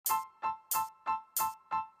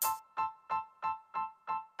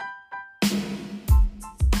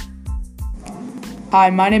Hi,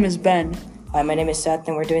 my name is Ben. Hi, my name is Seth,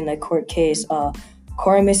 and we're doing the court case,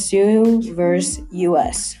 Koremitsu versus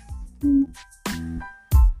U.S.